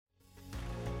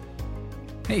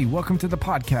Hey, welcome to the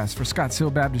podcast for Scotts Hill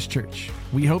Baptist Church.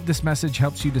 We hope this message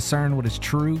helps you discern what is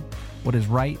true, what is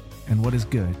right, and what is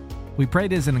good. We pray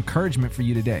it is an encouragement for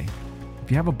you today. If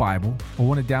you have a Bible or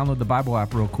want to download the Bible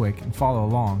app real quick and follow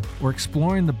along, we're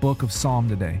exploring the book of Psalm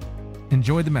today.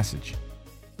 Enjoy the message.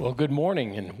 Well, good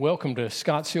morning and welcome to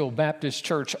Scotts Hill Baptist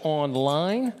Church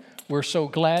Online. We're so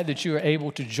glad that you are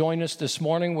able to join us this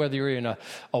morning, whether you're in a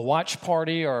watch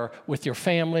party or with your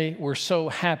family. We're so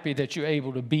happy that you're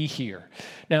able to be here.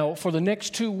 Now, for the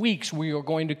next 2 weeks, we are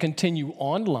going to continue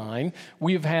online.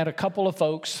 We've had a couple of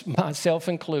folks, myself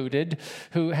included,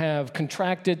 who have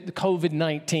contracted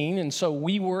COVID-19, and so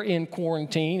we were in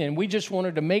quarantine, and we just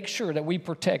wanted to make sure that we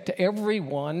protect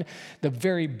everyone the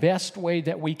very best way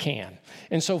that we can.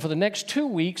 And so for the next 2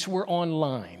 weeks, we're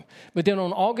online. But then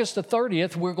on August the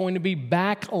 30th, we're going to be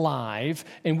back live,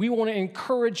 and we want to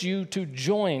encourage you to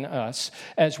join us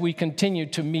as we continue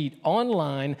to meet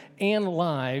online and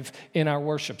live in our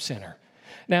worship center.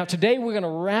 Now, today we're going to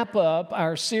wrap up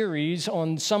our series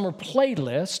on Summer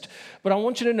Playlist, but I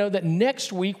want you to know that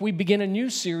next week we begin a new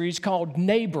series called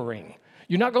Neighboring.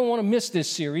 You're not going to want to miss this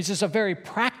series. It's a very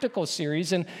practical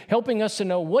series and helping us to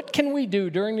know what can we do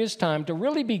during this time to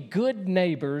really be good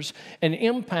neighbors and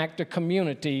impact the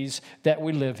communities that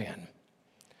we live in.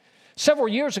 Several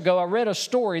years ago, I read a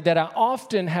story that I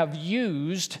often have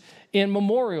used in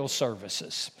memorial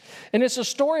services. And it's a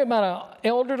story about an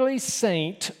elderly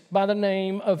saint by the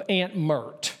name of Aunt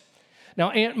Mert.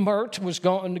 Now, Aunt Mert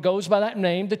goes by that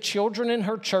name. The children in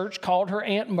her church called her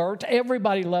Aunt Mert.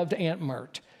 Everybody loved Aunt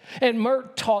Mert. And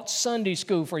Mert taught Sunday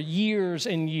school for years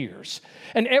and years.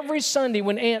 And every Sunday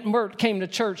when Aunt Mert came to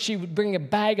church, she would bring a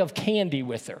bag of candy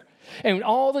with her. And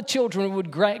all the children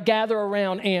would gather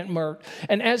around Aunt Mert.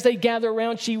 And as they gather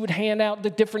around, she would hand out the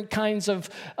different kinds of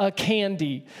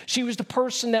candy. She was the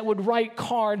person that would write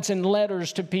cards and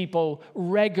letters to people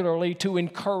regularly to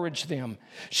encourage them.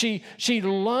 She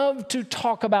loved to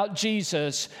talk about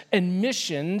Jesus and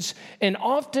missions, and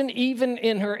often, even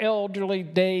in her elderly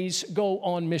days, go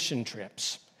on mission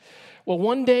trips. Well,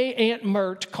 one day, Aunt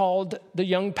Mert called the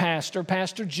young pastor,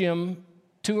 Pastor Jim,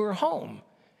 to her home.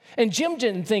 And Jim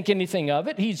didn't think anything of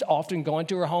it. He's often gone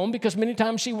to her home because many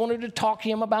times she wanted to talk to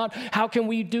him about how can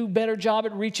we do a better job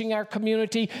at reaching our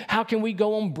community? How can we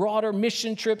go on broader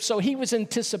mission trips? So he was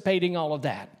anticipating all of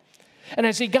that. And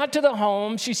as he got to the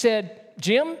home, she said,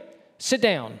 "Jim, sit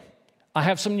down. I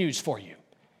have some news for you."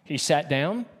 He sat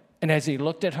down, and as he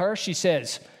looked at her, she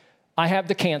says, "I have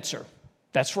the cancer."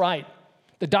 "That's right.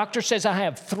 The doctor says I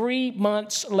have 3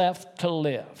 months left to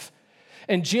live."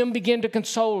 And Jim began to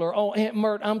console her. "Oh, Aunt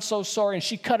Mert, I'm so sorry." And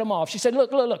she cut him off. She said,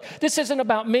 look, this isn't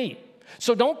about me.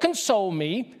 So don't console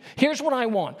me. Here's what I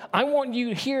want. I want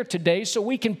you here today so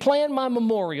we can plan my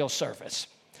memorial service.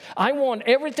 I want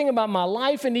everything about my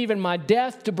life and even my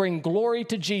death to bring glory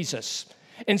to Jesus.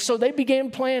 And so they began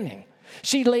planning.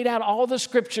 She laid out all the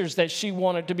scriptures that she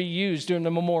wanted to be used during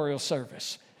the memorial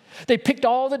service. They picked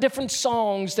all the different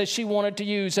songs that she wanted to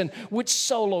use and which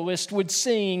soloist would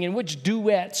sing and which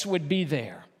duets would be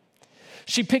there.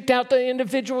 She picked out the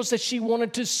individuals that she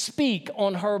wanted to speak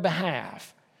on her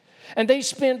behalf. And they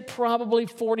spent probably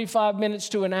 45 minutes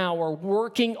to an hour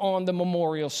working on the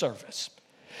memorial service.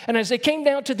 And as they came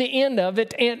down to the end of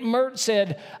it, Aunt Mert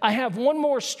said, "I have one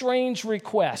more strange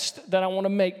request that I want to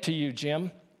make to you,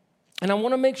 Jim. And I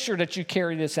want to make sure that you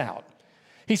carry this out."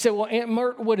 He said, "Well, Aunt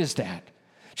Mert, what is that?"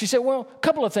 She said, "Well, a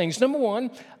couple of things. Number one,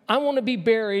 I want to be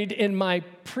buried in my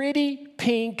pretty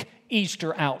pink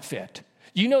Easter outfit.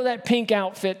 You know that pink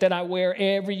outfit that I wear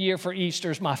every year for Easter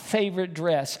is my favorite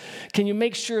dress. Can you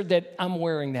make sure that I'm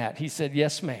wearing that?" He said,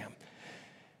 "Yes, ma'am."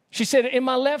 She said, "In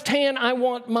my left hand, I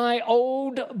want my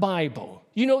old Bible.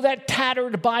 You know that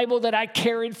tattered Bible that I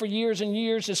carried for years and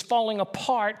years is falling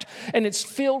apart, and it's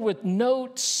filled with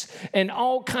notes and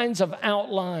all kinds of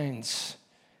outlines.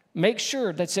 Make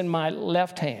sure that's in my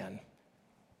left hand."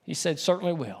 He said,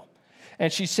 "Certainly will."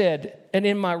 And she said, "And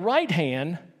in my right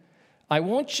hand, I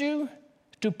want you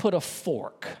to put a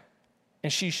fork."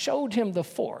 And she showed him the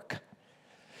fork.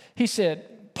 He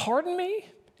said, "Pardon me?"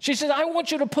 She said, "I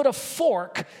want you to put a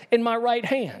fork in my right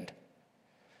hand."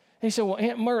 He said, "Well,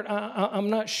 Aunt Mert, I'm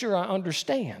not sure I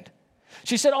understand."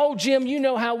 She said, "Oh, Jim, you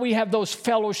know how we have those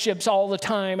fellowships all the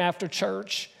time after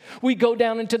church. We go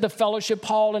down into the fellowship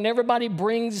hall and everybody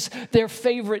brings their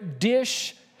favorite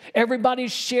dish.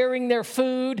 Everybody's sharing their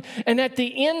food. And at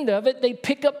the end of it, they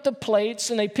pick up the plates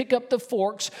and they pick up the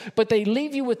forks, but they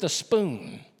leave you with a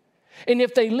spoon. And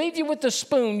if they leave you with the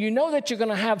spoon, you know that you're going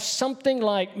to have something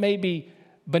like maybe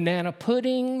banana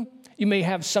pudding. You may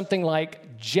have something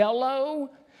like Jell-O,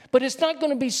 but it's not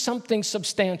going to be something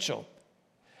substantial.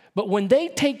 But when they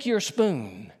take your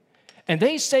spoon and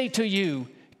they say to you,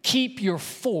 keep your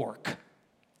fork,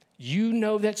 you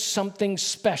know that something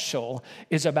special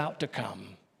is about to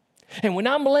come. And when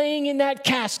I'm laying in that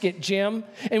casket, Jim,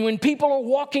 and when people are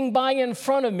walking by in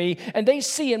front of me and they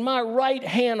see in my right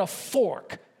hand a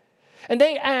fork, and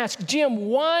they ask, Jim,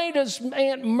 why does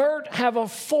Aunt Mert have a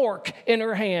fork in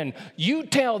her hand? You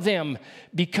tell them,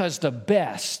 because the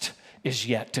best is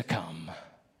yet to come.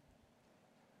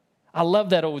 I love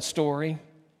that old story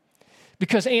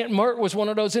because Aunt Mert was one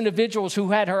of those individuals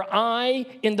who had her eye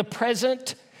in the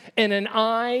present and an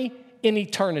eye in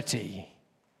eternity.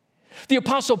 The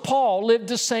Apostle Paul lived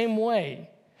the same way.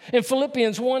 In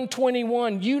Philippians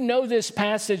 1:21, you know this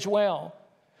passage well.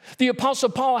 The Apostle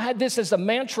Paul had this as a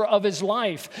mantra of his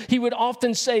life. He would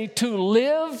often say, to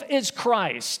live is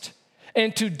Christ,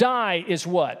 and to die is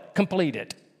what?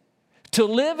 Completed. To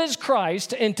live is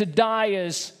Christ, and to die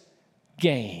is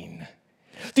gain.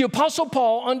 The Apostle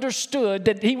Paul understood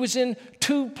that he was in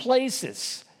two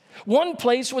places. One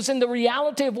place was in the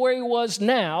reality of where he was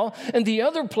now, and the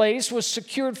other place was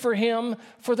secured for him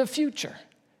for the future.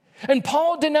 And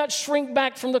Paul did not shrink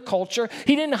back from the culture.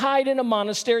 He didn't hide in a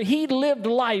monastery. He lived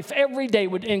life every day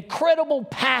with incredible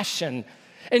passion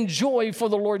and joy for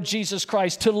the Lord Jesus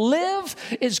Christ. To live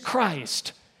is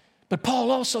Christ. But Paul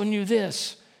also knew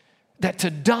this, that to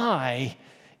die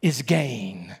is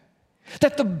gain,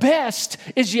 that the best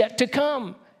is yet to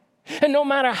come. And no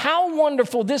matter how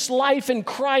wonderful this life in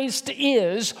Christ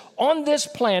is on this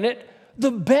planet,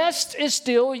 the best is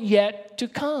still yet to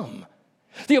come.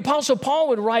 The Apostle Paul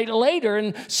would write later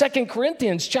in 2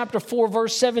 Corinthians chapter 4,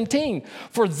 verse 17,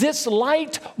 for this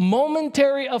light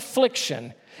momentary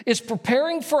affliction is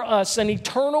preparing for us an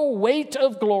eternal weight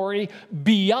of glory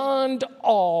beyond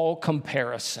all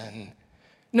comparison.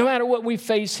 No matter what we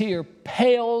face here,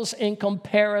 pales in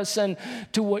comparison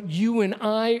to what you and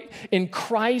I in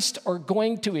Christ are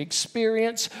going to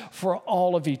experience for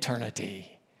all of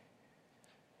eternity.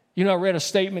 You know, I read a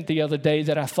statement the other day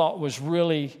that I thought was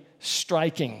really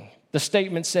striking. The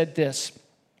statement said this: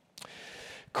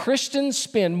 Christians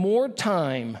spend more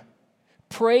time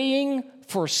praying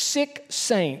for sick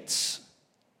saints,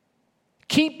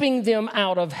 keeping them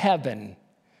out of heaven,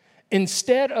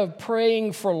 instead of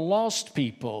praying for lost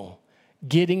people,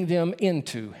 getting them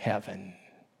into heaven.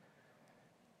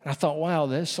 And I thought, wow,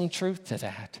 there's some truth to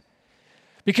that.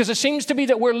 Because it seems to be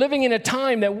that we're living in a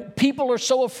time that people are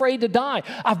so afraid to die.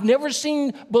 I've never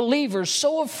seen believers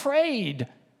so afraid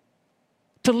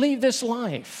to leave this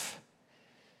life.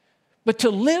 But to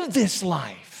live this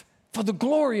life for the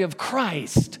glory of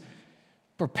Christ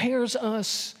prepares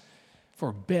us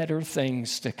for better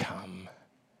things to come.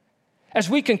 As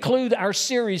we conclude our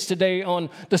series today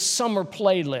on the summer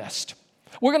playlist,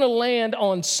 we're going to land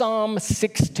on Psalm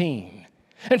 16.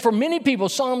 And for many people,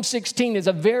 Psalm 16 is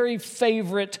a very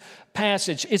favorite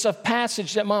passage. It's a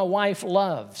passage that my wife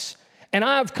loves, and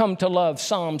I've come to love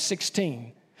Psalm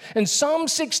 16. And Psalm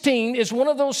 16 is one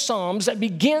of those psalms that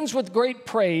begins with great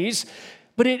praise,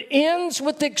 but it ends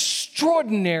with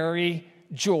extraordinary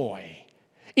joy.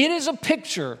 It is a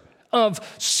picture of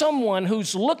someone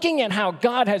who's looking at how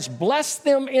God has blessed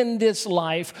them in this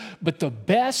life, but the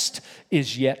best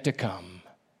is yet to come.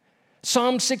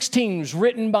 Psalm 16 was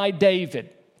written by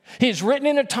David. He's written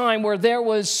in a time where there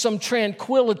was some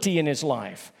tranquility in his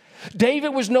life. David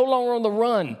was no longer on the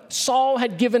run. Saul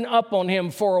had given up on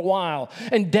him for a while,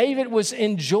 and David was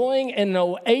enjoying an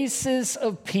oasis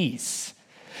of peace.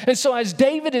 And so as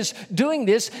David is doing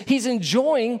this, he's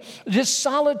enjoying this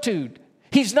solitude.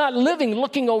 He's not living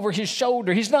looking over his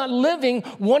shoulder. He's not living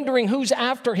wondering who's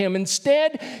after him.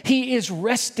 Instead, he is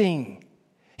resting.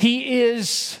 He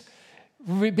is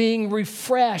being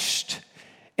refreshed.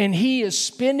 And he is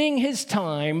spending his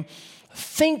time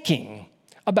thinking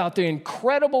about the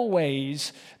incredible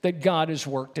ways that God has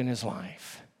worked in his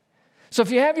life. So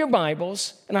if you have your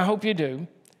Bibles, and I hope you do,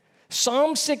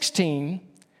 Psalm 16,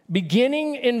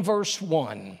 beginning in verse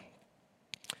 1.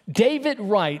 David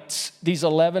writes these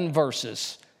 11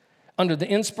 verses under the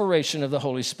inspiration of the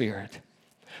Holy Spirit.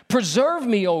 Preserve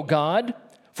me, O God,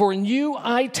 for in you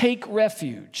I take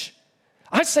refuge.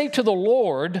 I say to the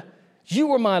Lord,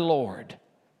 you are my Lord.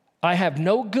 I have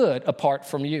no good apart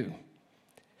from you.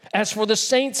 As for the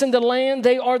saints in the land,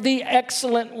 they are the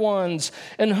excellent ones,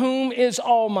 in whom is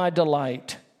all my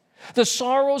delight. The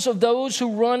sorrows of those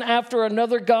who run after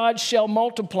another god shall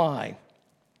multiply.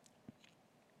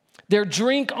 Their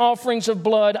drink offerings of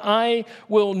blood I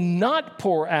will not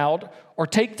pour out, or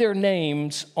take their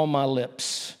names on my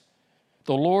lips.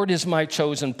 The Lord is my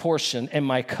chosen portion and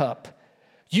my cup.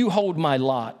 You hold my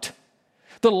lot.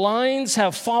 The lines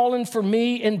have fallen for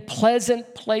me in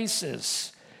pleasant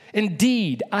places.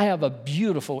 Indeed, I have a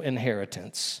beautiful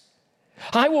inheritance.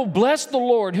 I will bless the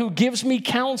Lord who gives me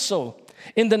counsel.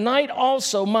 In the night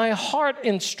also my heart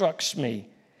instructs me.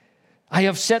 I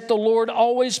have set the Lord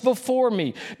always before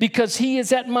me. Because he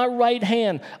is at my right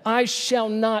hand, I shall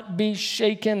not be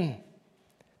shaken.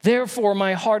 Therefore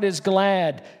my heart is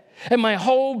glad, and my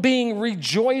whole being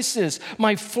rejoices.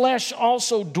 My flesh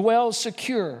also dwells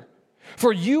secure.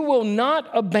 For you will not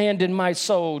abandon my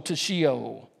soul to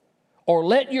Sheol, or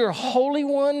let your Holy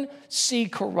One see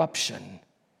corruption.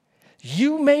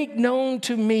 You make known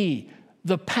to me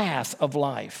the path of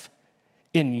life.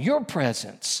 In your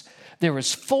presence there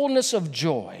is fullness of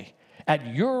joy. At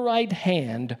your right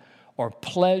hand are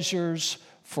pleasures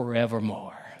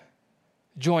forevermore.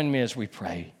 Join me as we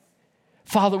pray.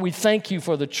 Father, we thank you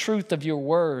for the truth of your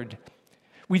word.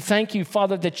 We thank you,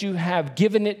 Father, that you have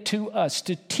given it to us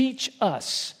to teach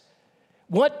us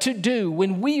what to do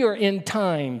when we are in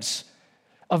times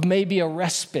of maybe a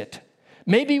respite.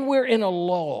 Maybe we're in a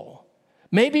lull.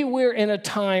 Maybe we're in a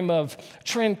time of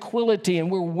tranquility and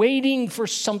we're waiting for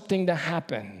something to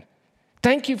happen.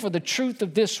 Thank you for the truth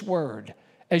of this word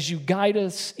as you guide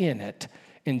us in it.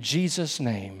 In Jesus'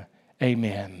 name,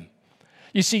 amen.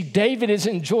 You see, David is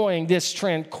enjoying this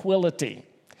tranquility.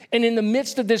 And in the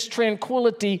midst of this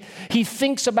tranquility, he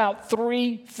thinks about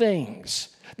three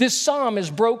things. This psalm is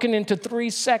broken into three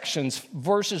sections,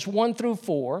 verses 1 through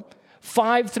 4,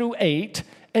 5 through 8,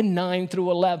 and 9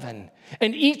 through 11.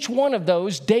 And each one of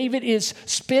those, David is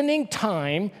spending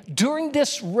time during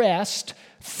this rest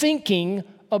thinking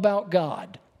about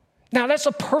God. Now, that's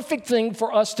a perfect thing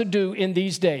for us to do in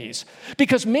these days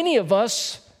because many of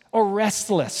us are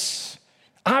restless.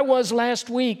 I was last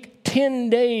week, 10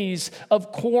 days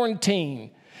of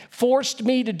quarantine forced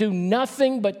me to do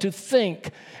nothing but to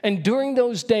think. And during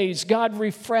those days, God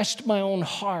refreshed my own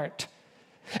heart.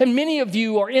 And many of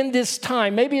you are in this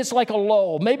time. Maybe it's like a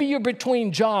lull. Maybe you're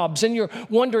between jobs and you're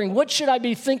wondering, what should I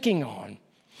be thinking on?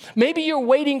 Maybe you're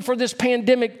waiting for this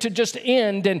pandemic to just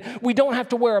end and we don't have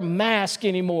to wear a mask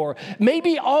anymore.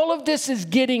 Maybe all of this is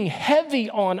getting heavy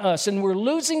on us and we're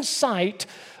losing sight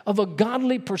of a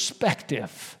godly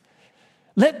perspective.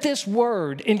 Let this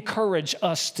word encourage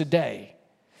us today.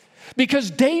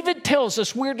 Because David tells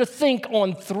us we're to think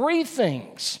on three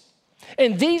things.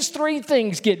 And these three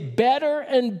things get better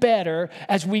and better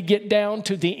as we get down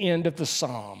to the end of the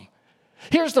psalm.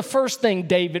 Here's the first thing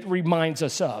David reminds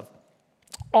us of.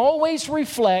 Always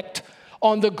reflect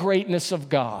on the greatness of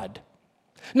God.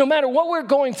 No matter what we're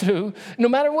going through, no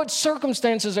matter what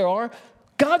circumstances there are,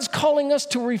 God's calling us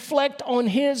to reflect on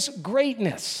his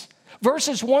greatness.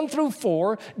 Verses 1 through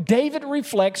 4, David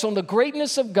reflects on the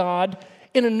greatness of God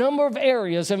in a number of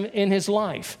areas in his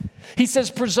life. He says,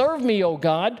 "Preserve me, O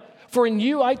God, for in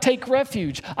you I take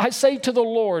refuge. I say to the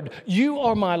Lord, you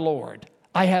are my Lord.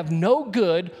 I have no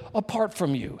good apart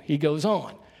from you." He goes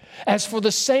on. "As for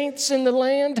the saints in the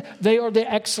land, they are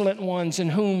the excellent ones in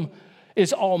whom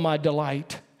is all my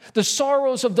delight. The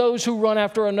sorrows of those who run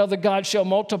after another God shall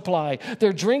multiply.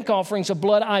 Their drink offerings of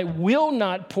blood I will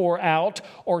not pour out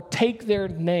or take their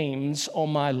names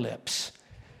on my lips."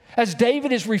 As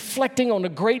David is reflecting on the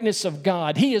greatness of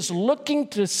God, he is looking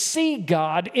to see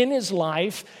God in his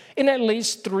life in at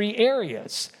least three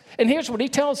areas. And here's what he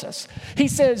tells us. He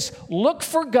says, look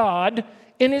for God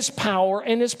in his power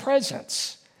and his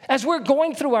presence. As we're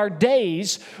going through our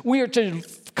days, we are to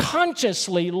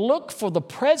consciously look for the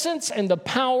presence and the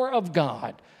power of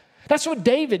God. That's what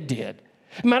David did.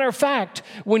 Matter of fact,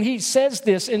 when he says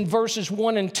this in verses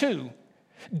 1 and 2,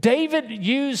 David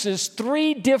uses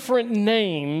three different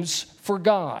names for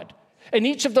God, and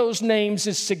each of those names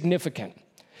is significant.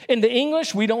 In the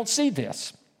English, we don't see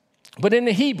this, but in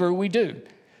the Hebrew, we do.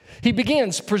 He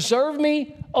begins, "Preserve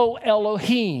me, O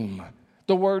Elohim,"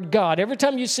 the word God. Every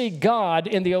time you see God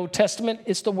in the Old Testament,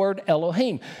 it's the word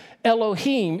Elohim.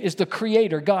 Elohim is the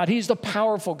creator God. He's the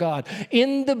powerful God.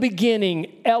 In the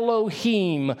beginning,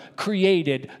 Elohim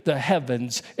created the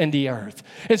heavens and the earth.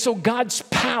 And so God's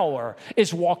power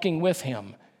is walking with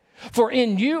him. "For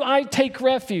in you I take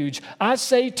refuge. I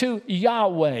say to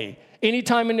Yahweh."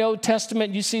 Anytime in the Old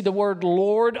Testament you see the word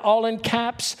Lord all in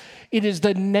caps, it is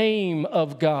the name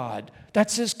of God.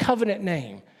 That's his covenant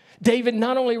name. David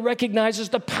not only recognizes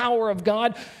the power of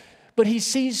God, but he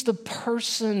sees the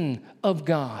person of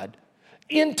God,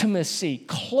 intimacy,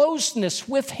 closeness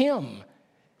with him.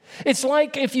 It's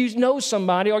like if you know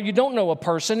somebody or you don't know a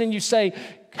person and you say,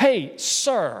 "Hey,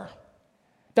 sir."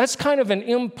 That's kind of an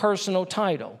impersonal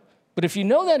title. But if you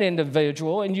know that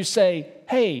individual and you say,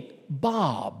 "Hey,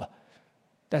 Bob,"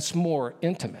 that's more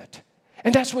intimate.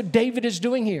 And that's what David is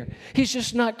doing here. He's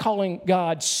just not calling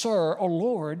God Sir or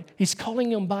Lord. He's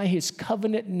calling him by his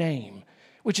covenant name,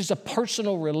 which is a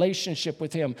personal relationship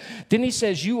with him. Then he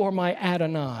says, you are my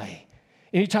Adonai.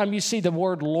 Anytime you see the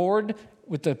word Lord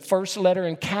with the first letter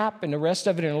in cap and the rest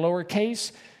of it in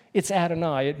lowercase, it's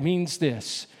Adonai. It means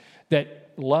this,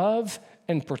 that love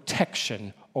and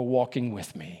protection are walking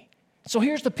with me. So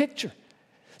here's the picture.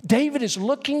 David is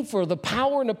looking for the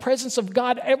power and the presence of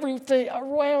God everything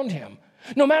around him.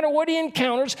 No matter what he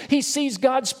encounters, he sees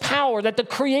God's power, that the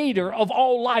creator of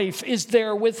all life is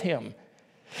there with him.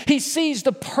 He sees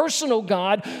the personal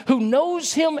God who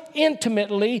knows him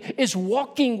intimately is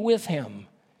walking with him.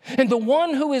 And the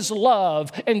one who is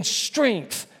love and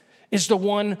strength is the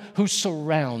one who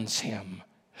surrounds him.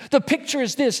 The picture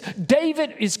is this: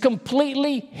 David is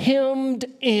completely hemmed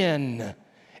in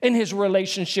his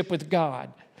relationship with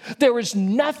God. There is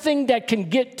nothing that can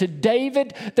get to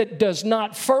David that does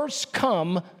not first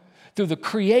come through the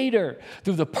Creator,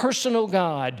 through the personal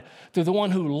God, through the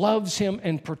one who loves him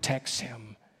and protects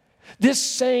him. This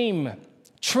same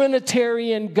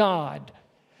Trinitarian God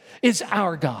is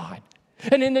our God.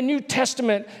 And in the New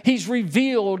Testament, he's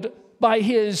revealed by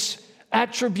his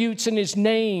attributes and his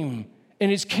name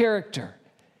and his character.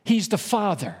 He's the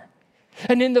Father.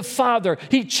 And in the Father,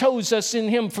 he chose us in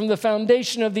him from the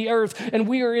foundation of the earth, and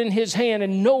we are in his hand,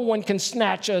 and no one can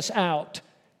snatch us out.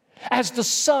 As the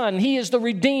Son, he is the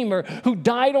Redeemer who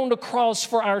died on the cross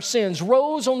for our sins,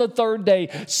 rose on the third day,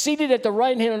 seated at the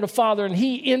right hand of the Father, and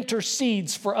he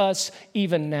intercedes for us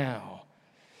even now.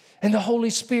 And the Holy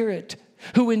Spirit,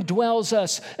 who indwells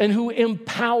us and who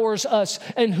empowers us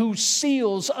and who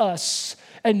seals us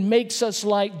and makes us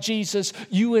like Jesus,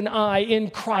 you and I in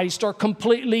Christ are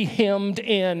completely hemmed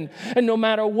in. And no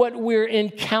matter what we're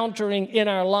encountering in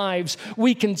our lives,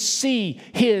 we can see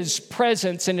his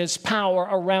presence and his power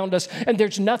around us. And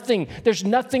there's nothing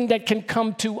that can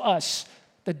come to us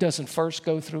that doesn't first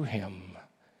go through him.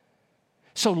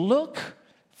 So look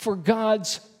for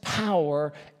God's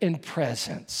power and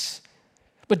presence.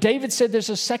 But David said there's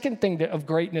a second thing of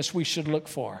greatness we should look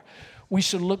for. We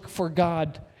should look for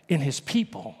God in his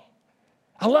people.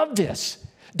 I love this.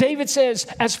 David says,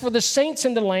 as for the saints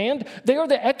in the land, they are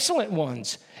the excellent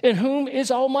ones, in whom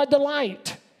is all my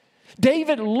delight.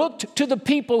 David looked to the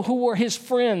people who were his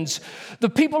friends, the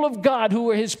people of God who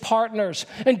were his partners.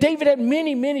 And David had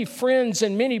many, many friends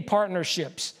and many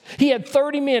partnerships. He had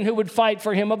 30 men who would fight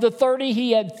for him. Of the 30,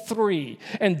 he had 3.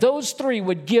 And those 3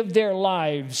 would give their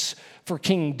lives for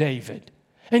King David.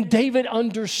 And David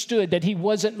understood that he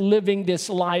wasn't living this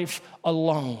life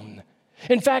alone.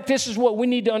 In fact, this is what we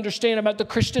need to understand about the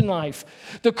Christian life.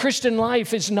 The Christian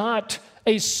life is not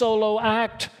a solo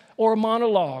act or a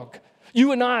monologue.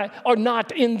 You and I are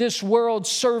not in this world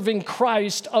serving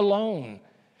Christ alone.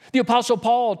 The Apostle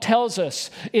Paul tells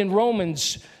us in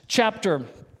Romans chapter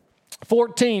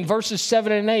 14, verses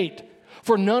 7 and 8,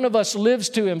 for none of us lives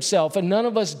to himself, and none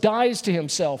of us dies to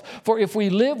himself. For if we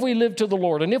live to the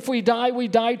Lord. And if we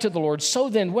die to the Lord. So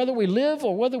then, whether we live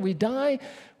or whether we die,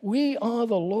 we are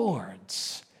the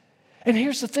Lord's. And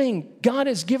here's the thing. God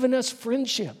has given us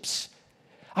friendships.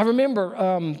 I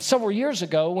remember several years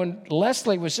ago when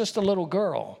Leslie was just a little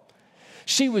girl.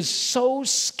 She was so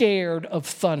scared of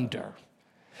thunder.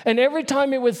 And every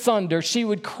time it would thunder, she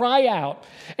would cry out.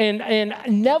 And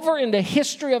never in the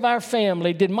history of our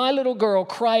family did my little girl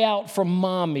cry out for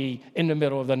mommy in the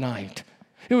middle of the night.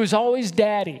 It was always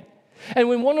daddy. And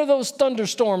when one of those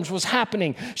thunderstorms was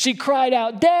happening, she cried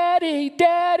out, Daddy,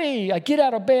 Daddy. I get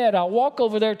out of bed. I walk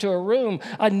over there to her room.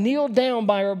 I kneel down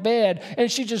by her bed,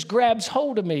 and she just grabs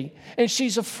hold of me. And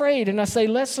she's afraid. And I say,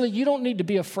 Leslie, you don't need to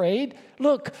be afraid.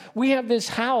 Look, we have this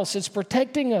house. It's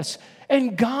protecting us.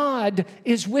 And God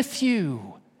is with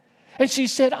you. And she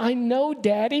said, I know,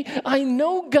 Daddy. I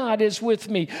know God is with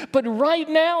me. But right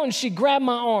now, and she grabbed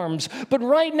my arms, but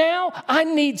right now, I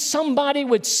need somebody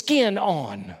with skin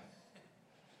on.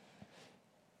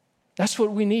 That's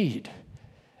what we need.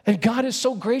 And God is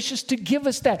so gracious to give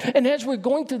us that. And as we're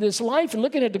going through this life and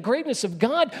looking at the greatness of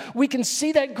God, we can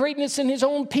see that greatness in his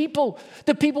own people.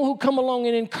 The people who come along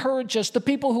and encourage us, the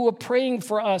people who are praying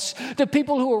for us, the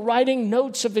people who are writing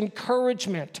notes of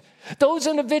encouragement, those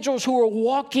individuals who are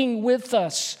walking with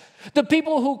us, the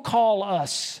people who call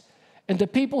us, and the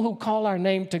people who call our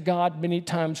name to God many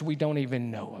times we don't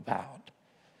even know about.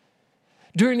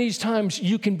 During these times,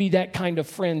 you can be that kind of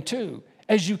friend too,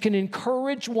 as you can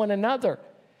encourage one another.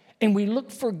 And we look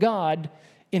for God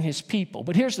in his people.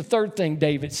 But here's the third thing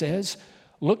David says.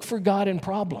 Look for God in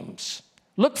problems.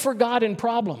 Look for God in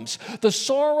problems. The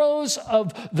sorrows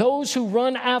of those who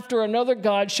run after another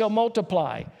god shall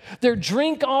multiply. Their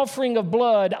drink offering of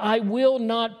blood I will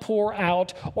not pour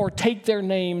out or take their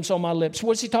names on my lips.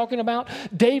 What's he talking about?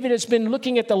 David has been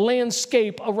looking at the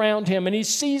landscape around him, and he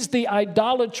sees the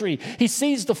idolatry. He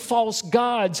sees the false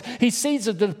gods. He sees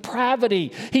the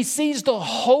depravity. He sees the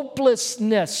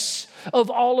hopelessness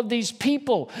of all of these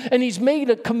people. And he's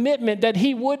made a commitment that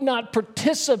he would not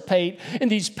participate in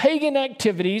these pagan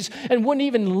activities and wouldn't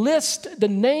even list the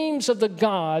names of the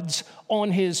gods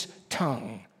on his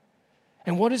tongue.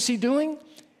 And what is he doing?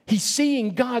 He's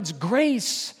seeing God's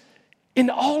grace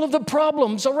in all of the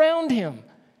problems around him.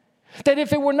 That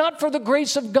if it were not for the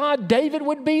grace of God, David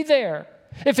would be there.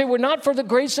 If it were not for the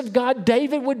grace of God,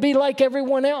 David would be like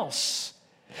everyone else.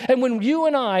 And when you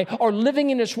and I are living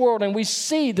in this world and we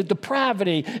see the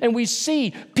depravity and we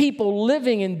see people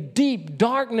living in deep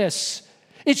darkness,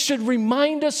 it should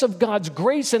remind us of God's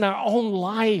grace in our own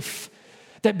life.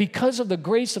 That because of the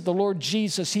grace of the Lord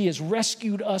Jesus, He has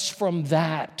rescued us from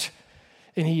that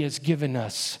and He has given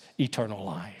us eternal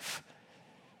life.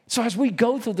 So as we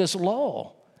go through this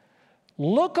law,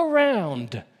 look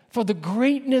around for the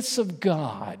greatness of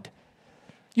God.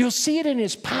 You'll see it in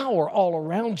His power all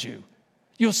around you.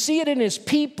 You'll see it in His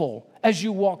people as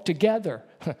you walk together.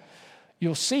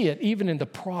 You'll see it even in the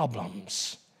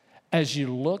problems as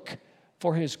you look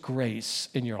for His grace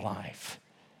in your life.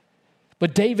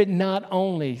 But David not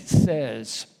only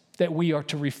says that we are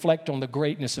to reflect on the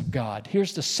greatness of God.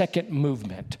 Here's the second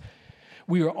movement.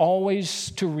 We are always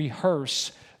to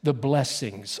rehearse the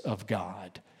blessings of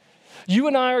God. You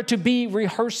and I are to be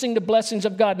rehearsing the blessings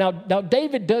of God. Now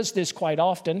David does this quite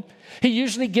often. He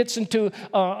usually gets into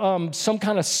some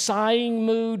kind of sighing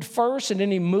mood first, and then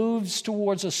he moves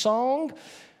towards a song.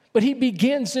 But he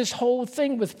begins this whole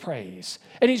thing with praise.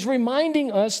 And he's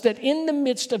reminding us that in the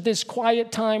midst of this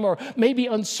quiet time or maybe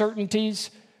uncertainties,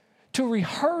 to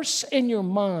rehearse in your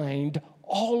mind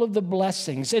all of the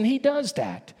blessings. And he does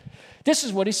that. This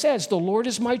is what he says: the Lord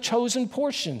is my chosen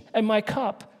portion and my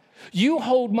cup. You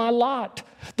hold my lot.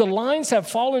 The lines have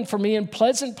fallen for me in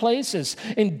pleasant places.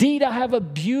 Indeed, I have a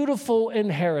beautiful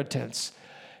inheritance.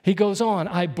 He goes on,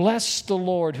 I bless the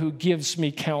Lord who gives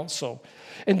me counsel.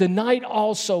 In the night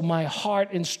also my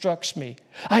heart instructs me.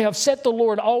 I have set the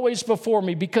Lord always before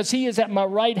me. Because He is at my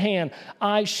right hand,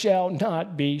 I shall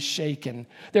not be shaken.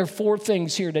 There are 4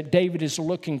 things here that David is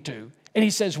looking to. And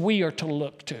he says we are to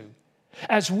look to.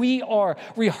 As we are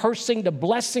rehearsing the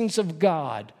blessings of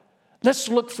God, let's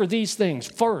look for these things.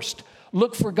 First,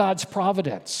 look for God's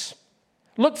providence.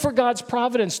 Look for God's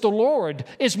providence. The Lord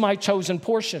is my chosen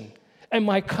portion and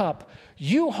my cup.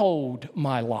 You hold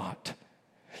my lot.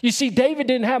 You see, David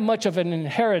didn't have much of an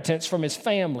inheritance from his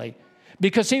family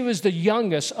because he was the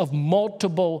youngest of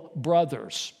multiple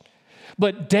brothers.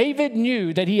 But David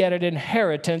knew that he had an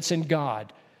inheritance in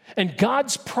God. And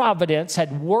God's providence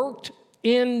had worked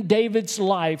in David's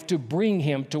life to bring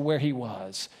him to where he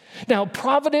was. Now,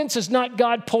 providence is not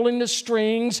God pulling the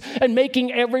strings and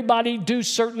making everybody do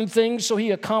certain things so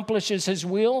He accomplishes His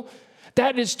will.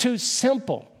 That is too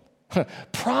simple.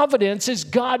 Providence is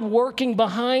God working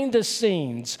behind the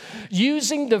scenes,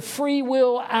 using the free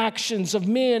will actions of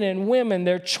men and women,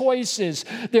 their choices,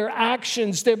 their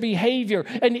actions, their behavior.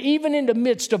 And even in the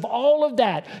midst of all of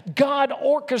that, God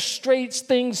orchestrates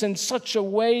things in such a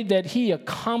way that He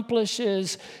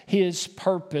accomplishes His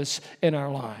purpose in our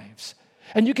lives.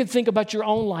 And you can think about your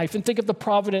own life and think of the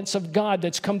providence of God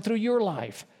that's come through your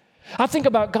life. I think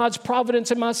about God's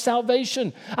providence in my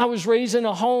salvation. I was raised in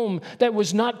a home that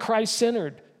was not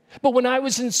Christ-centered. But when I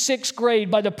was in 6th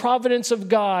grade, by the providence of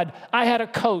God, I had a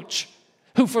coach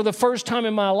who, for the first time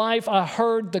in my life, I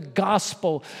heard the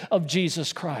gospel of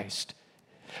Jesus Christ.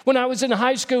 When I was in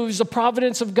high school, it was the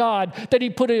providence of God that He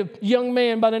put a young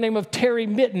man by the name of Terry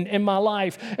Mitten in my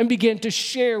life and began to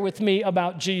share with me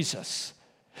about Jesus.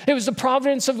 It was the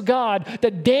providence of God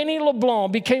that Danny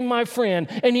LeBlanc became my friend,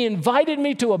 and he invited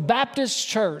me to a Baptist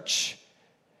church.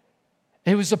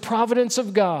 It was the providence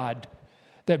of God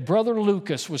that Brother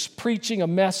Lucas was preaching a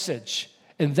message,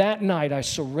 and that night I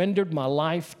surrendered my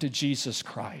life to Jesus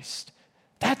Christ.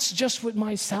 That's just with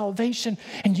my salvation.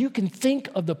 And you can think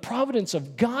of the providence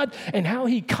of God and how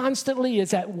He constantly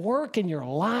is at work in your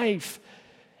life.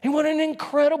 And what an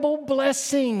incredible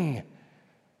blessing.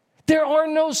 There are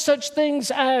no such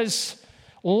things as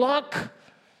luck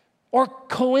or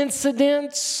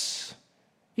coincidence.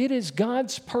 It is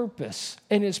God's purpose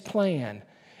and His plan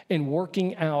in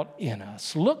working out in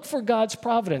us. Look for God's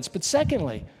providence. But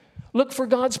secondly, look for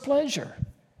God's pleasure.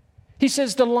 He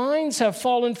says, the lines have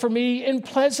fallen for me in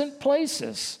pleasant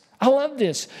places. I love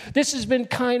this. This has been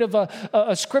kind of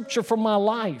a scripture for my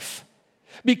life.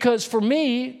 Because for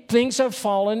me, things have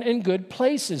fallen in good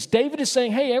places. David is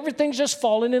saying, hey, everything's just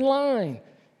fallen in line.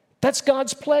 That's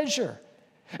God's pleasure.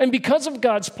 And because of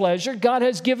God's pleasure, God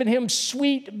has given him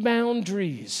sweet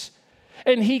boundaries.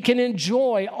 And he can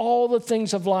enjoy all the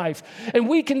things of life. And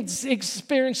we can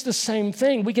experience the same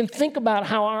thing. We can think about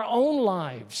how our own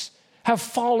lives have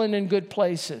fallen in good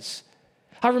places.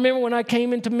 I remember when I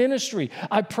came into ministry,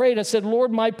 I prayed, I said,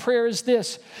 Lord, my prayer is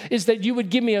this, is that you would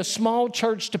give me a small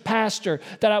church to pastor,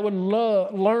 that I would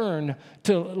learn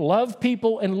to love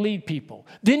people and lead people.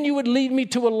 Then you would lead me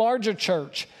to a larger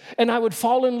church, and I would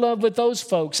fall in love with those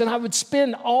folks, and I would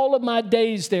spend all of my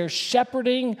days there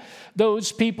shepherding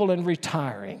those people and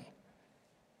retiring.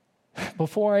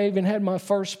 Before I even had my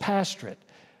first pastorate,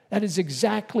 that is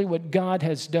exactly what God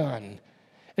has done.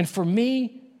 And for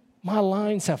me, my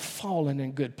lines have fallen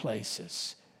in good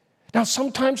places. Now,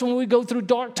 sometimes when we go through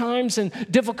dark times and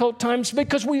difficult times,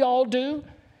 because we all do,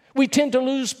 we tend to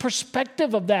lose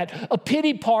perspective of that. A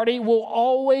pity party will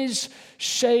always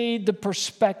shade the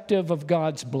perspective of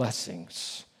God's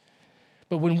blessings.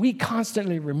 But when we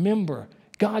constantly remember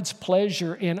God's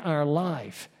pleasure in our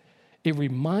life, it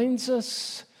reminds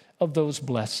us of those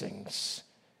blessings.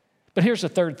 But here's the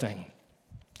third thing.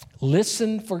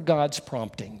 Listen for God's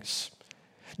promptings.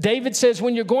 David says,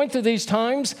 when you're going through these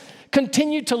times,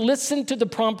 continue to listen to the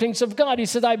promptings of God. He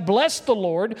said, I bless the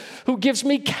Lord who gives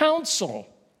me counsel.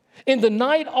 In the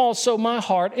night also my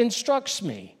heart instructs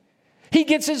me. He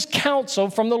gets his counsel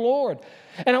from the Lord.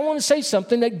 And I want to say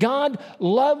something, that God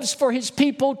loves for his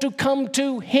people to come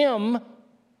to him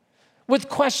with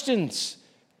questions.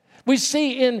 We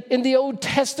see in the Old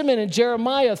Testament, in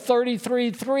Jeremiah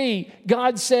 33:3,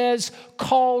 God says,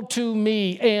 call to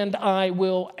me and I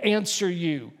will answer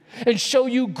you and show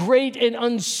you great and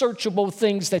unsearchable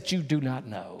things that you do not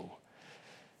know.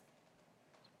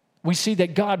 We see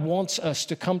that God wants us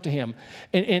to come to him.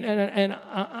 And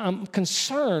I'm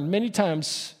concerned many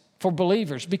times for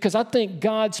believers, because I think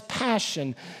God's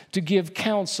passion to give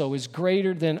counsel is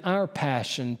greater than our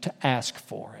passion to ask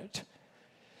for it.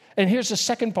 And here's the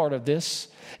second part of this,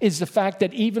 is the fact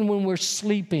that even when we're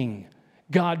sleeping,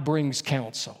 God brings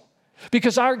counsel.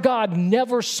 Because our God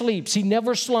never sleeps. He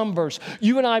never slumbers.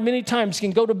 You and I many times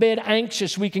can go to bed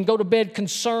anxious. We can go to bed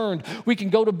concerned. We can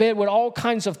go to bed with all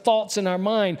kinds of thoughts in our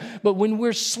mind. But when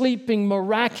we're sleeping,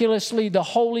 miraculously, the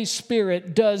Holy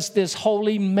Spirit does this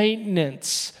holy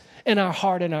maintenance in our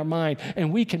heart and our mind.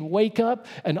 And we can wake up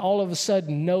and all of a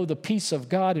sudden know the peace of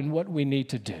God and what we need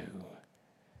to do.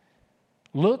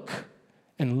 Look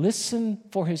and listen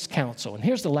for his counsel. And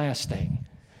here's the last thing.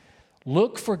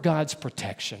 Look for God's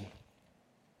protection.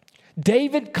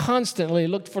 David constantly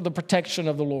looked for the protection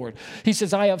of the Lord. He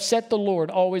says, I have set the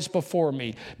Lord always before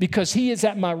me. Because he is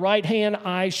at my right hand,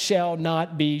 I shall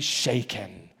not be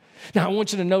shaken. Now, I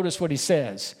want you to notice what he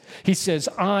says. He says,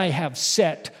 I have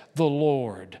set the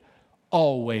Lord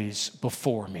always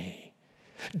before me.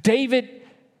 David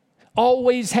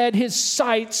always had his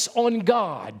sights on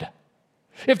God.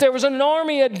 If there was an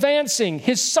army advancing,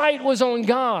 his sight was on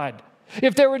God.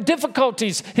 If there were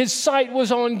difficulties, his sight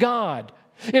was on God.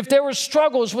 If there were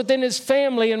struggles within his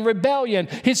family and rebellion,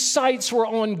 his sights were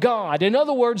on God. In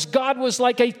other words, God was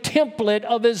like a template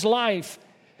of his life.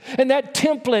 And that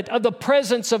template of the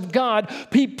presence of God,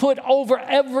 he put over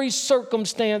every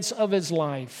circumstance of his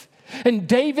life. And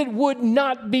David would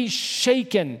not be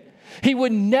shaken. He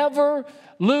would never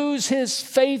lose his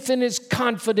faith and his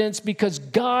confidence, because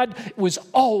God was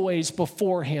always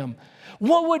before him.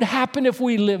 What would happen if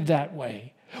we lived that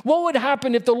way? What would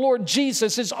happen if the Lord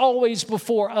Jesus is always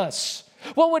before us?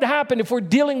 What would happen if we're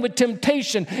dealing with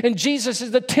temptation and Jesus is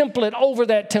the template over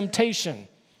that temptation?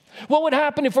 What would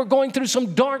happen if we're going through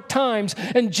some dark times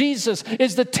and Jesus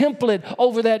is the template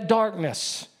over that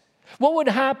darkness? What would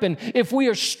happen if we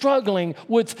are struggling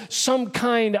with some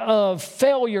kind of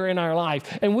failure in our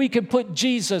life and we could put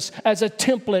Jesus as a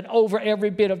template over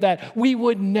every bit of that? We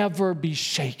would never be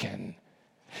shaken.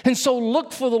 And so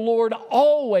look for the Lord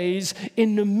always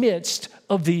in the midst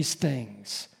of these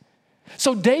things.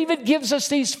 So David gives us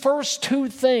these first two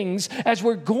things as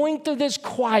we're going through this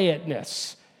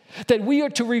quietness, that we are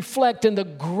to reflect in the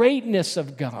greatness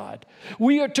of God.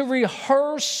 We are to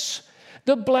rehearse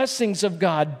the blessings of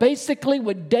God. Basically,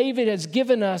 what David has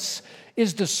given us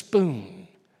is the spoon.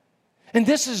 And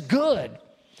this is good.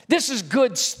 This is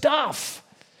good stuff,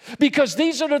 because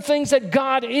these are the things that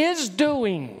God is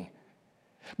doing.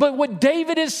 But what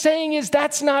David is saying is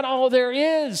that's not all there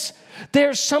is.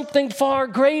 There's something far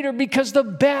greater, because the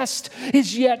best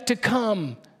is yet to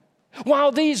come.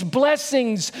 While these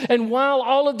blessings and while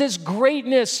all of this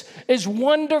greatness is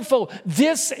wonderful,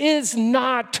 this is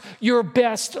not your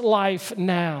best life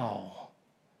now.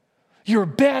 Your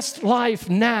best life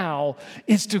now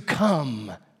is to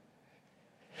come.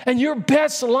 And your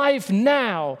best life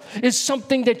now is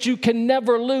something that you can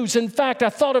never lose. In fact, I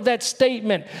thought of that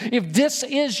statement. If this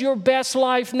is your best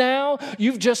life now,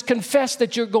 you've just confessed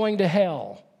that you're going to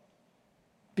hell.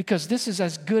 Because this is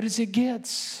as good as it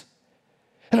gets.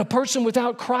 And a person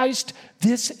without Christ,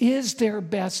 this is their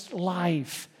best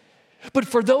life. But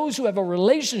for those who have a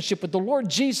relationship with the Lord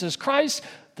Jesus Christ,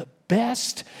 the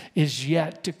best is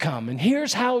yet to come. And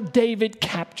here's how David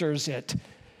captures it.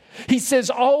 He says,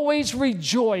 always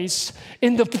rejoice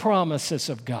in the promises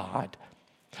of God.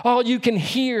 Oh, you can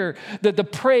hear the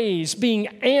praise being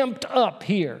amped up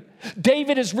here.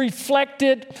 David has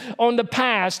reflected on the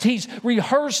past. He's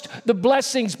rehearsed the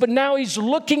blessings, but now he's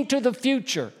looking to the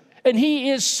future. And he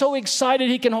is so excited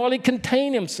he can hardly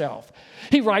contain himself.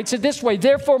 He writes it this way,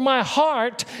 therefore my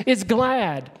heart is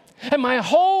glad, and my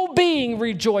whole being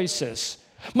rejoices.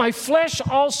 My flesh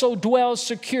also dwells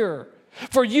secure.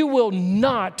 For you will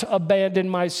not abandon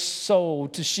my soul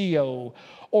to Sheol,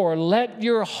 or let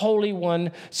your Holy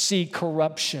One see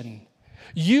corruption.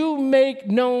 You make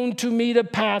known to me the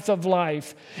path of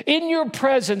life. In your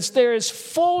presence there is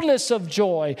fullness of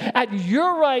joy. At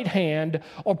your right hand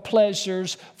are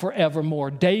pleasures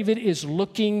forevermore. David is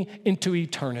looking into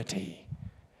eternity.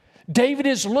 David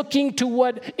is looking to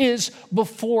what is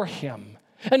before him.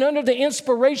 And under the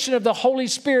inspiration of the Holy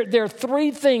Spirit, there are three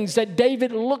things that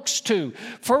David looks to.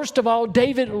 First of all,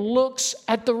 David looks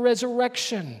at the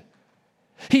resurrection.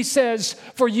 He says,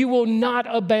 for you will not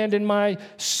abandon my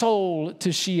soul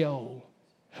to Sheol.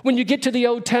 When you get to the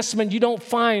Old Testament, you don't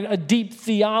find a deep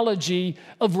theology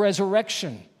of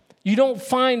resurrection. You don't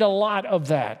find a lot of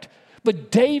that.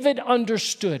 But David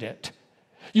understood it.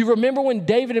 You remember when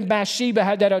David and Bathsheba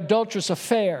had that adulterous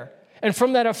affair? And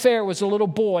from that affair was a little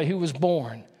boy who was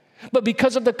born. But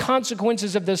because of the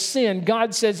consequences of the sin,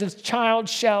 God says this child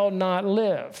shall not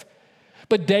live.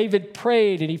 But David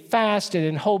prayed and he fasted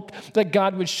and hoped that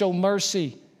God would show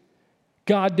mercy.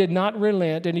 God did not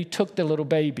relent and he took the little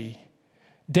baby.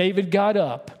 David got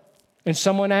up and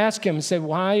someone asked him and said,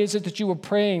 why is it that you were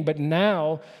praying, but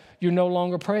now you're no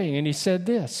longer praying? And he said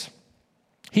this.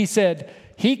 He said,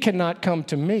 he cannot come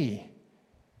to me,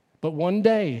 but one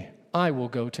day I will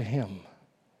go to him.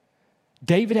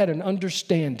 David had an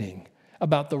understanding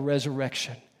about the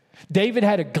resurrection. David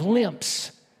had a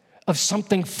glimpse of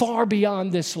something far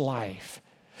beyond this life.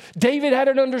 David had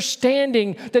an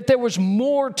understanding that there was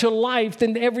more to life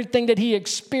than everything that he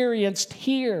experienced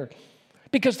here,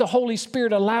 because the Holy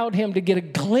Spirit allowed him to get a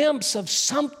glimpse of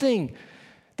something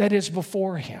that is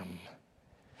before him.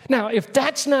 Now, if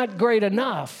that's not great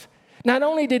enough, not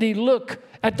only did he look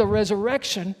at the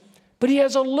resurrection, but he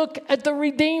has a look at the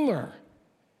Redeemer.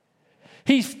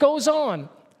 He goes on,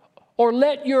 or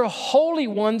let your Holy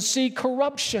One see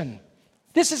corruption.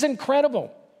 This is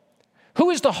incredible. Who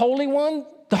is the Holy One?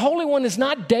 The Holy One is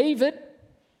not David.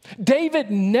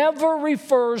 David never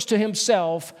refers to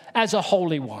himself as a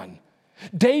Holy One.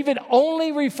 David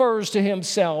only refers to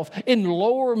himself in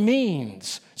lower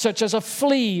means, such as a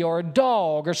flea or a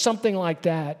dog or something like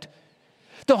that.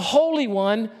 The Holy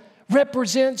One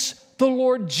represents the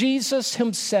Lord Jesus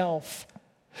himself.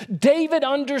 David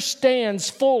understands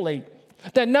fully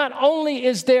that not only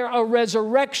is there a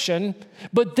resurrection,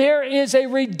 but there is a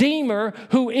Redeemer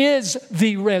who is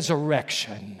the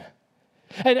resurrection.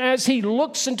 And as he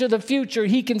looks into the future,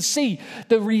 he can see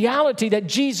the reality that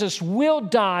Jesus will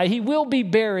die, he will be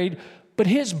buried, but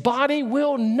his body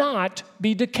will not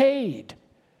be decayed.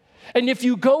 And if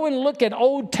you go and look at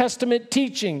Old Testament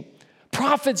teaching,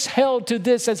 prophets held to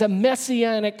this as a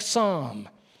messianic psalm.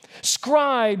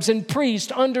 Scribes and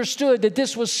priests understood that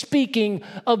this was speaking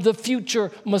of the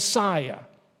future Messiah.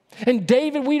 And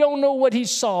David, we don't know what he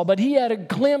saw, but he had a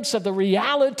glimpse of the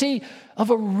reality of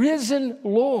a risen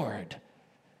Lord.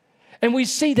 And we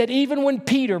see that even when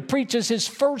Peter preaches his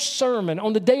first sermon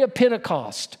on the day of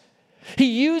Pentecost,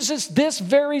 he uses this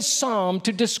very psalm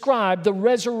to describe the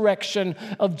resurrection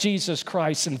of Jesus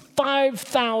Christ. And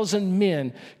 5,000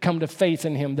 men come to faith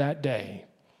in him that day.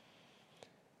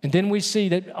 And then we see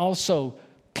that also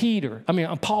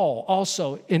Paul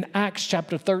also in Acts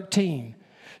chapter 13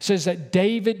 says that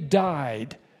David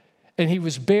died and he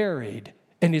was buried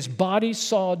and his body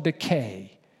saw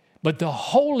decay. But the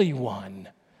Holy One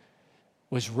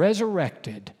was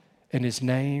resurrected and his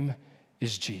name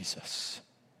is Jesus.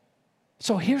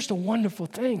 So here's the wonderful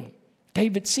thing.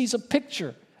 David sees a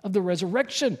picture of the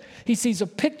resurrection. He sees a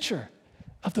picture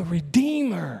of the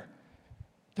Redeemer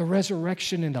the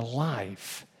resurrection and the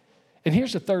life. And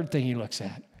here's the third thing he looks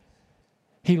at.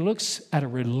 He looks at a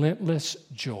relentless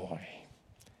joy.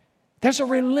 There's a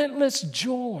relentless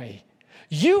joy.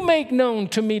 You make known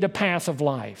to me the path of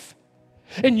life.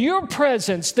 In your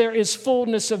presence, there is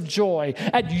fullness of joy.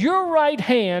 At your right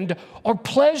hand are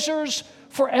pleasures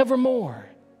forevermore.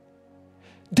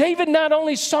 David not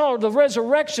only saw the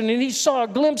resurrection and he saw a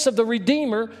glimpse of the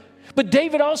Redeemer, but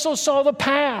David also saw the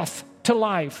path to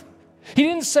life. He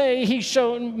didn't say he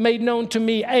made known to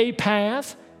me a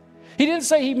path. He didn't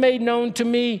say he made known to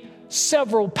me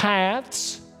several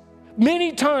paths.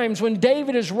 Many times when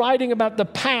David is writing about the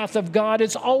path of God,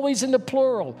 it's always in the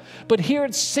plural. But here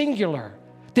it's singular.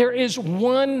 There is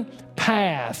one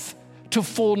path to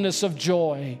fullness of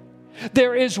joy.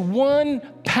 There is one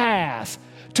path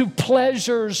to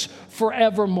pleasures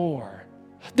forevermore.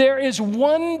 There is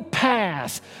one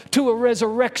path to a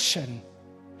resurrection.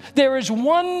 There is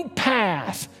one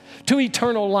path to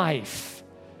eternal life.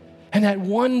 And that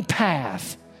one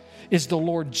path is the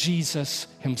Lord Jesus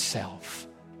himself.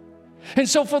 And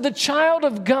so for the child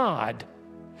of God,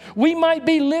 we might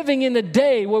be living in a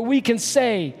day where we can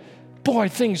say, boy,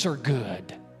 things are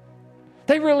good.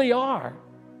 They really are.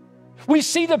 We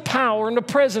see the power and the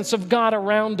presence of God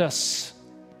around us.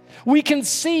 We can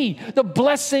see the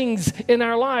blessings in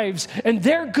our lives, and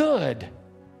they're good,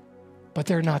 but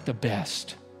they're not the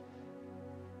best.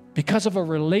 Because of a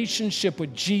relationship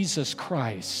with Jesus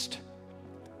Christ,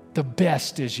 the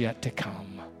best is yet to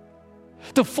come.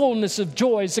 The fullness of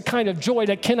joy is the kind of joy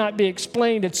that cannot be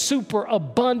explained. It's super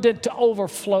abundant to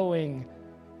overflowing.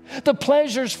 The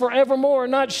pleasures forevermore are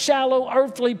not shallow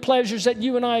earthly pleasures that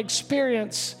you and I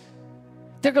experience.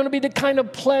 They're going to be the kind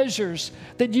of pleasures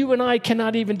that you and I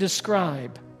cannot even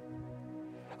describe.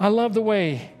 I love the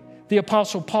way the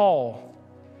Apostle Paul,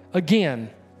 again,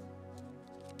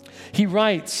 he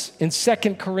writes in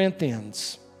 1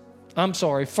 Corinthians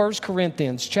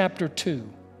chapter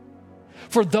 2.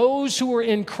 For those who are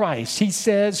in Christ, he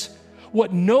says,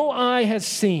 what no eye has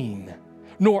seen,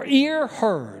 nor ear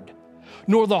heard,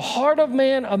 nor the heart of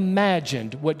man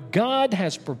imagined, what God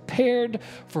has prepared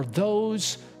for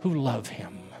those who love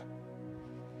him.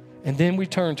 And then we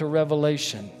turn to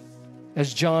Revelation,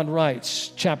 as John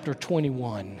writes, chapter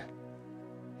 21.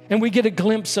 And we get a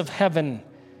glimpse of heaven.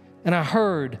 And I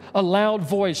heard a loud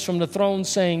voice from the throne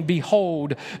saying,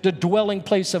 behold, the dwelling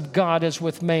place of God is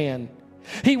with man.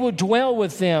 He will dwell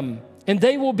with them, and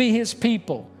they will be his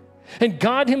people. And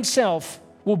God himself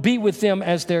will be with them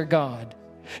as their God.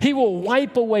 He will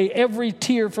wipe away every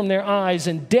tear from their eyes,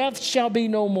 and death shall be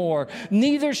no more.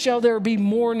 Neither shall there be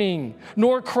mourning,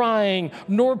 nor crying,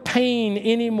 nor pain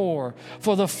anymore.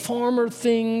 For the former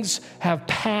things have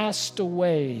passed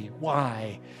away.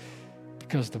 Why?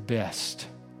 Because the best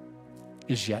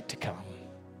is yet to come.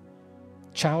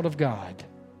 Child of God,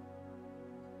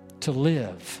 to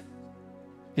live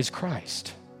is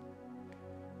Christ.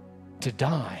 To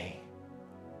die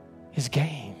is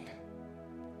gain.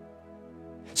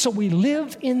 So we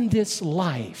live in this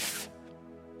life,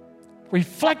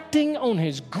 reflecting on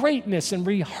his greatness and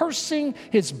rehearsing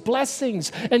his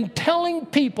blessings and telling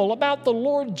people about the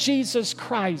Lord Jesus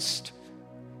Christ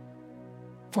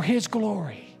for his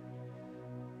glory.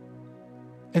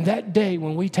 And that day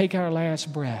when we take our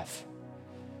last breath,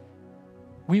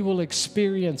 we will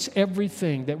experience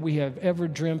everything that we have ever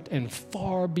dreamt and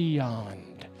far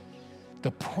beyond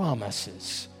the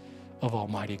promises of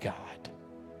Almighty God.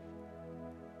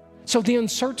 So the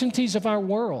uncertainties of our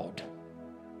world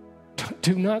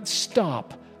do not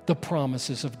stop the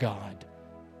promises of God.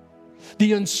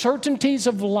 The uncertainties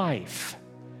of life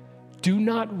do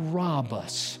not rob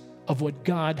us of what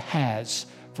God has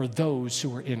for those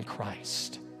who are in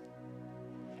Christ.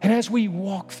 And as we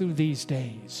walk through these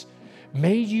days,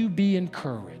 may you be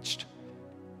encouraged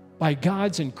by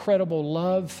God's incredible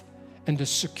love and the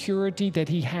security that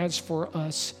he has for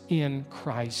us in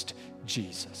Christ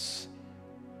Jesus.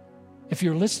 If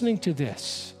you're listening to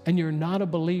this and you're not a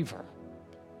believer,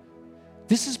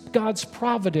 this is God's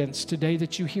providence today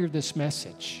that you hear this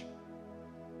message.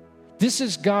 This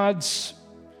is God's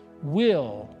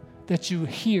will that you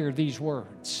hear these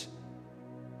words.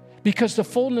 Because the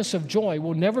fullness of joy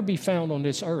will never be found on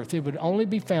this earth. It would only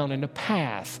be found in the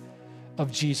path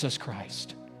of Jesus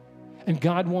Christ. And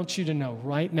God wants you to know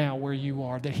right now where you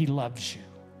are that he loves you.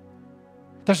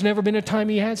 There's never been a time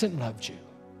he hasn't loved you.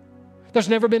 There's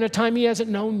never been a time he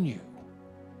hasn't known you.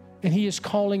 And he is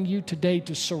calling you today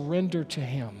to surrender to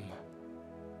him.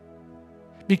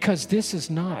 Because this is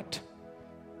not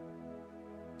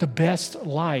the best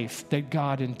life that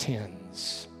God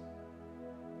intends.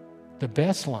 The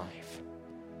best life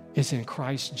is in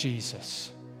Christ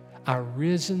Jesus, our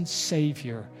risen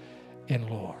Savior and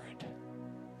Lord.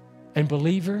 And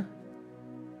believer,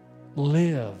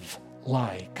 live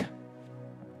like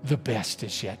the best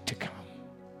is yet to come.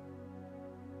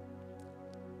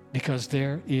 Because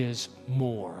there is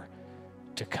more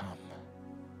to come.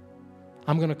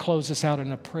 I'm going to close this out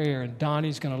in a prayer, and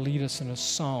Donnie's going to lead us in a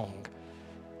song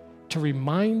to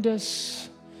remind us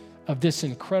of this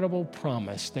incredible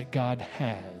promise that God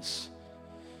has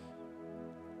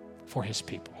for his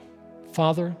people.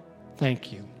 Father,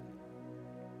 thank you.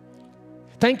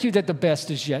 Thank you that the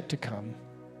best is yet to come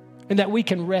and that we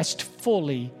can rest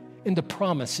fully in the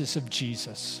promises of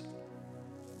Jesus.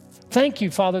 Thank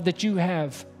you, Father, that you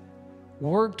have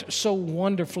worked so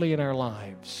wonderfully in our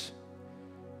lives.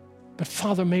 But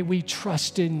Father, may we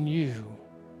trust in you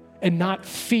and not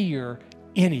fear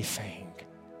anything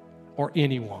or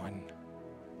anyone.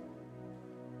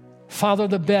 Father,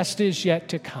 the best is yet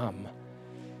to come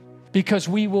because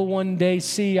we will one day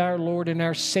see our Lord and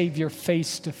our Savior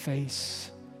face to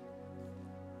face.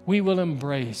 We will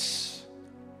embrace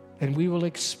and we will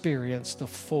experience the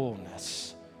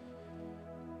fullness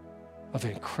of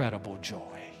incredible joy.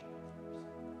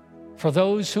 For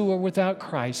those who are without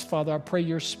Christ, Father, I pray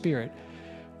your Spirit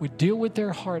would deal with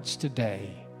their hearts today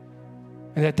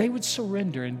and that they would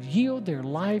surrender and yield their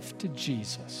life to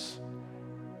Jesus.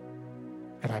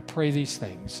 And I pray these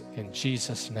things in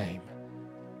Jesus' name.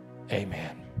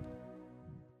 Amen.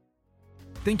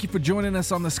 Thank you for joining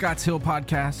us on the Scotts Hill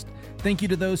Podcast. Thank you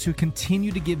to those who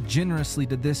continue to give generously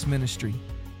to this ministry.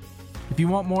 If you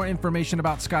want more information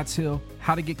about Scotts Hill,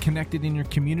 how to get connected in your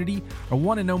community, or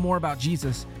want to know more about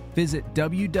Jesus, visit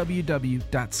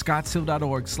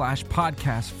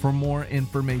www.scottshill.org/podcast for more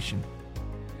information.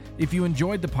 If you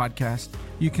enjoyed the podcast,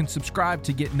 you can subscribe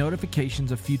to get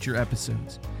notifications of future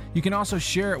episodes. You can also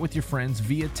share it with your friends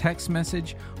via text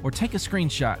message or take a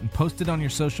screenshot and post it on your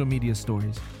social media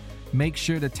stories. Make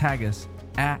sure to tag us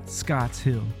 @Scotts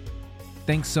Hill.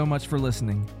 Thanks so much for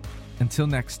listening. Until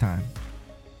next time.